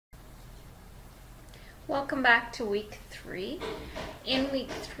Welcome back to week 3. In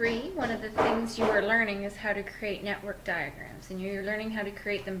week 3, one of the things you are learning is how to create network diagrams, and you're learning how to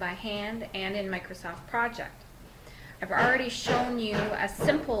create them by hand and in Microsoft Project. I've already shown you a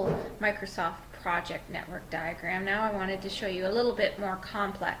simple Microsoft Project network diagram. Now I wanted to show you a little bit more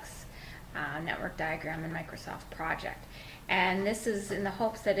complex network diagram in Microsoft Project. And this is in the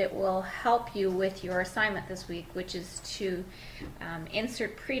hopes that it will help you with your assignment this week, which is to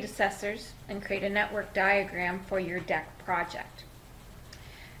insert predecessors and create a network diagram for your deck project.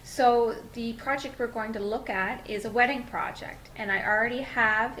 So the project we're going to look at is a wedding project, and I already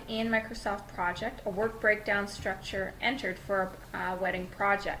have in Microsoft Project a work breakdown structure entered for a wedding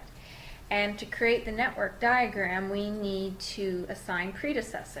project. And to create the network diagram, we need to assign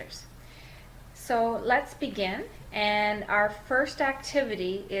predecessors. So let's begin, and our first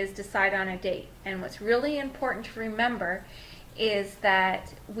activity is decide on a date. And what's really important to remember is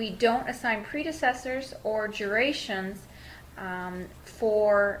that we don't assign predecessors or durations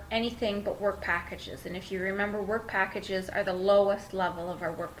for anything but work packages. And if you remember, work packages are the lowest level of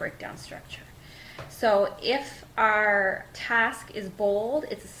our work breakdown structure. So if our task is bold,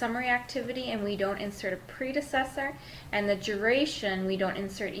 it's a summary activity, and we don't insert a predecessor, and the duration we don't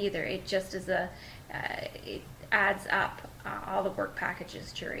insert either. It just is it adds up all the work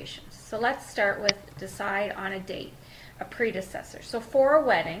packages durations. So let's start with decide on a date, a predecessor. So for a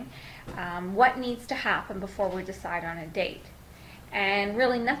wedding, what needs to happen before we decide on a date? And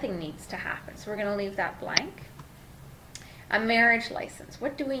really nothing needs to happen, so we're going to leave that blank. A marriage license.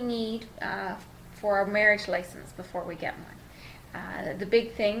 What do we need for a marriage license before we get one? The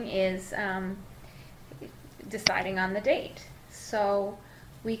big thing is deciding on the date. So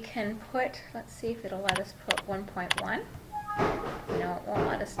we can put, let's see if it'll let us put 1.1. No, it won't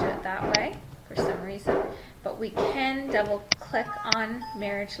let us do it that way for some reason. But we can double click on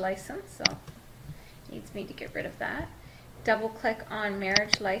marriage license. So it needs me to get rid of that. Double click on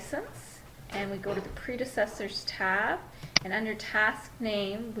marriage license, and we go to the predecessors tab, and under task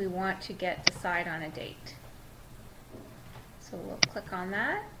name we want to get decide on a date. So we'll click on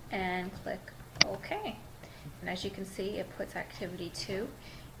that and click OK. And as you can see, it puts activity 2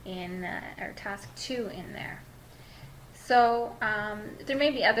 in, or task 2 in there. So there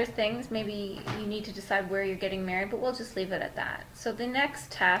may be other things. Maybe you need to decide where you're getting married, but we'll just leave it at that. So the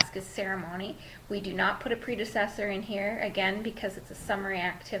next task is ceremony. We do not put a predecessor in here, again, because it's a summary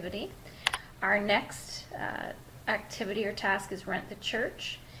activity. Our next activity or task is rent the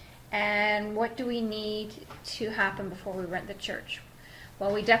church. And what do we need to happen before we rent the church?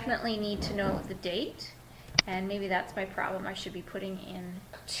 Well, we definitely need to know the date, and maybe that's my problem. I should be putting in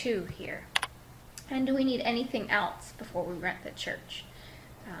 2 here. And do we need anything else before we rent the church?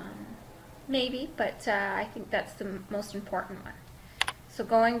 Maybe, but I think that's the most important one. So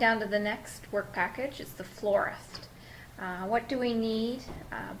going down to the next work package, it's the florist. What do we need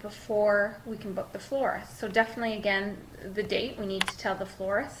before we can book the florist? So definitely, again, the date. We need to tell the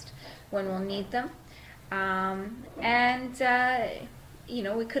florist when we'll need them. You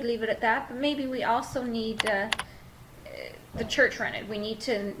know, we could leave it at that, but maybe we also need the church rented. We need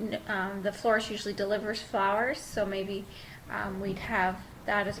to, the florist usually delivers flowers, so maybe we'd have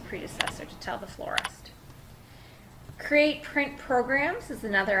that as a predecessor to tell the florist. Create print programs is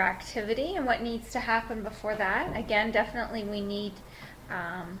another activity, and what needs to happen before that? Again, definitely we need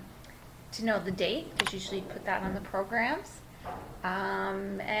to know the date, because usually you put that on the programs.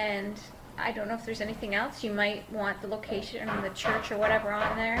 And I don't know if there's anything else. You might want the location and the church or whatever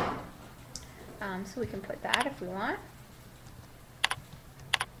on there. So we can put that if we want.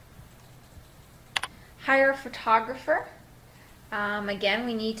 Hire a photographer. Again,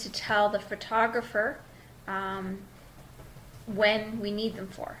 we need to tell the photographer when we need them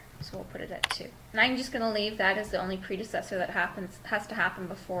for. So we'll put it at 2. And I'm just going to leave that as the only predecessor that has to happen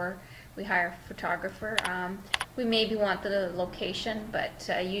before we hire a photographer. We maybe want the location, but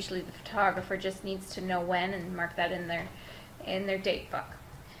usually the photographer just needs to know when and mark that in their date book.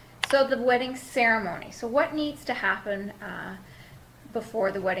 So the wedding ceremony. So what needs to happen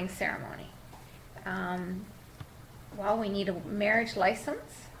before the wedding ceremony? Well, we need a marriage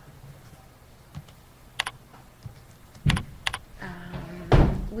license.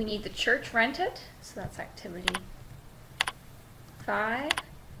 We need the church rented, so that's activity 5.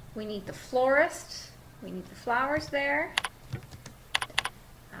 We need the florist. We need the flowers there.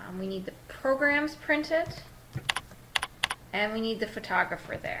 We need the programs printed. And we need the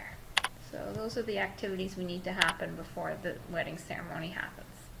photographer there. So those are the activities we need to happen before the wedding ceremony happens.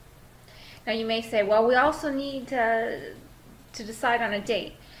 Now you may say, well, we also need to decide on a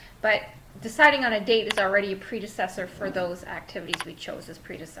date, but deciding on a date is already a predecessor for those activities we chose as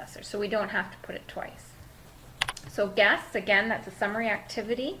predecessors, so we don't have to put it twice. So guests, again, that's a summary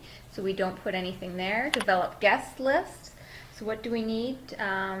activity, so we don't put anything there. Develop guest lists. So what do we need?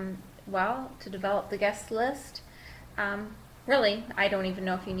 Well, to develop the guest list, really, I don't even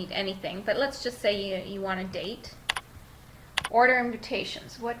know if you need anything, but let's just say you want a date. Order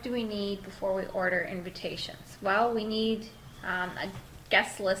invitations. What do we need before we order invitations? Well, we need a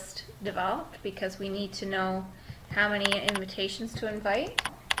guest list developed because we need to know how many invitations to invite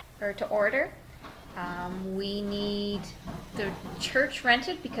or to order. We need the church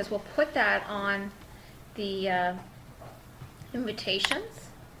rented because we'll put that on the invitations.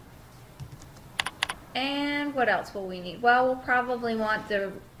 And what else will we need? Well, we'll probably want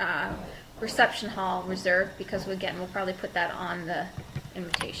the reception hall reserved because, again, we'll probably put that on the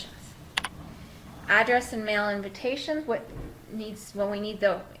invitations. Address and mail invitations. What needs? Well, we need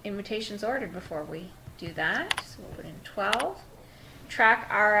the invitations ordered before we do that. So we'll put in 12. Track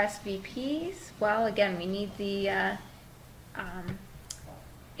RSVPs. Well, again, we need the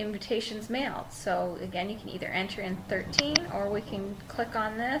invitations mailed. So again, you can either enter in 13 or we can click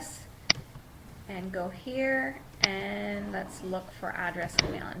on this and go here and let's look for address and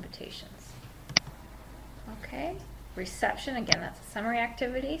mail invitations. Okay, reception, again, that's a summary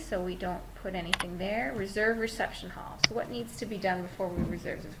activity, so we don't put anything there. Reserve reception hall. So what needs to be done before we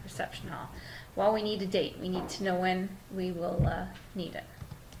reserve the reception hall? Well, we need a date. We need to know when we will need it.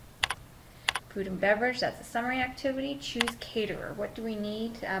 Food and beverage, that's a summary activity. Choose caterer. What do we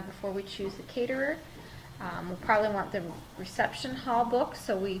need before we choose the caterer? We'll probably want the reception hall book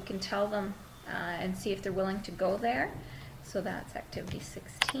so we can tell them and see if they're willing to go there. So that's activity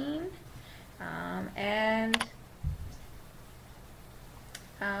 16. And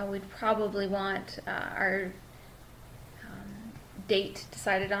we'd probably want our date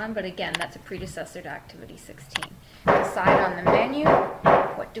decided on, but again, that's a predecessor to activity 16. Decide on the menu.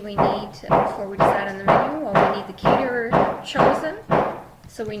 What do we need before we decide on the menu? Well, we need the caterer chosen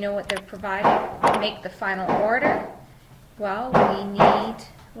so we know what they're providing. Make the final order. Well, we need,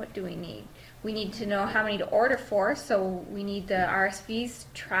 what do we need? We need to know how many to order for, so we need the RSVs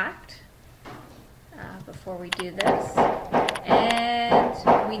tracked before we do this. And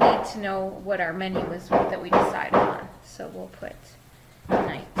we need to know what our menu is that we decide on. So we'll put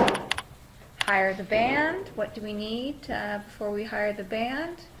 19. Hire the band. What do we need before we hire the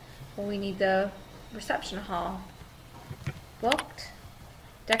band? Well, we need the reception hall booked.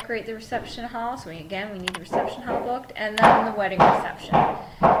 Decorate the reception hall. So again, we need the reception hall booked, and then the wedding reception.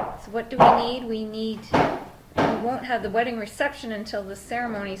 So what do we need? We won't have the wedding reception until the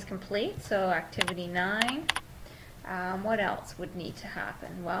ceremony is complete. So activity 9. What else would need to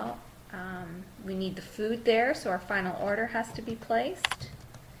happen? Well, we need the food there, so our final order has to be placed.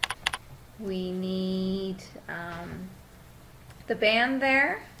 We need the band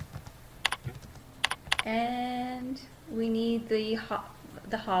there, and we need the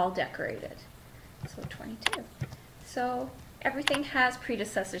hall decorated. So 22. So everything has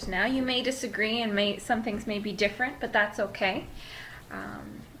predecessors now. You may disagree and some things may be different, but that's okay.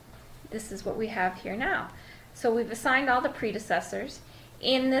 This is what we have here now. So we've assigned all the predecessors.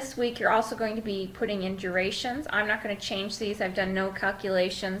 In this week, you're also going to be putting in durations. I'm not going to change these. I've done no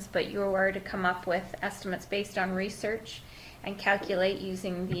calculations, but you are to come up with estimates based on research and calculate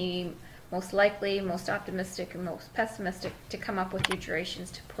using the most likely, most optimistic, and most pessimistic to come up with your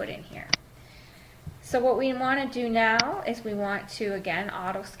durations to put in here. So what we want to do now is we want to, again,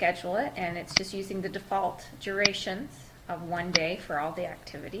 auto-schedule it, and it's just using the default durations of 1 day for all the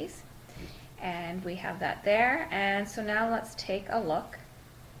activities. And we have that there. And so now let's take a look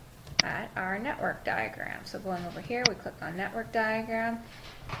at our network diagram. So going over here, we click on network diagram.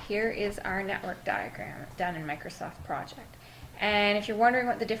 Here is our network diagram done in Microsoft Project. And if you're wondering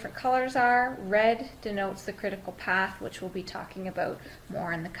what the different colors are, red denotes the critical path, which we'll be talking about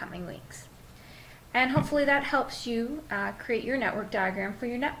more in the coming weeks. And hopefully that helps you create your network diagram for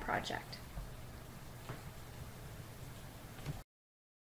your net project.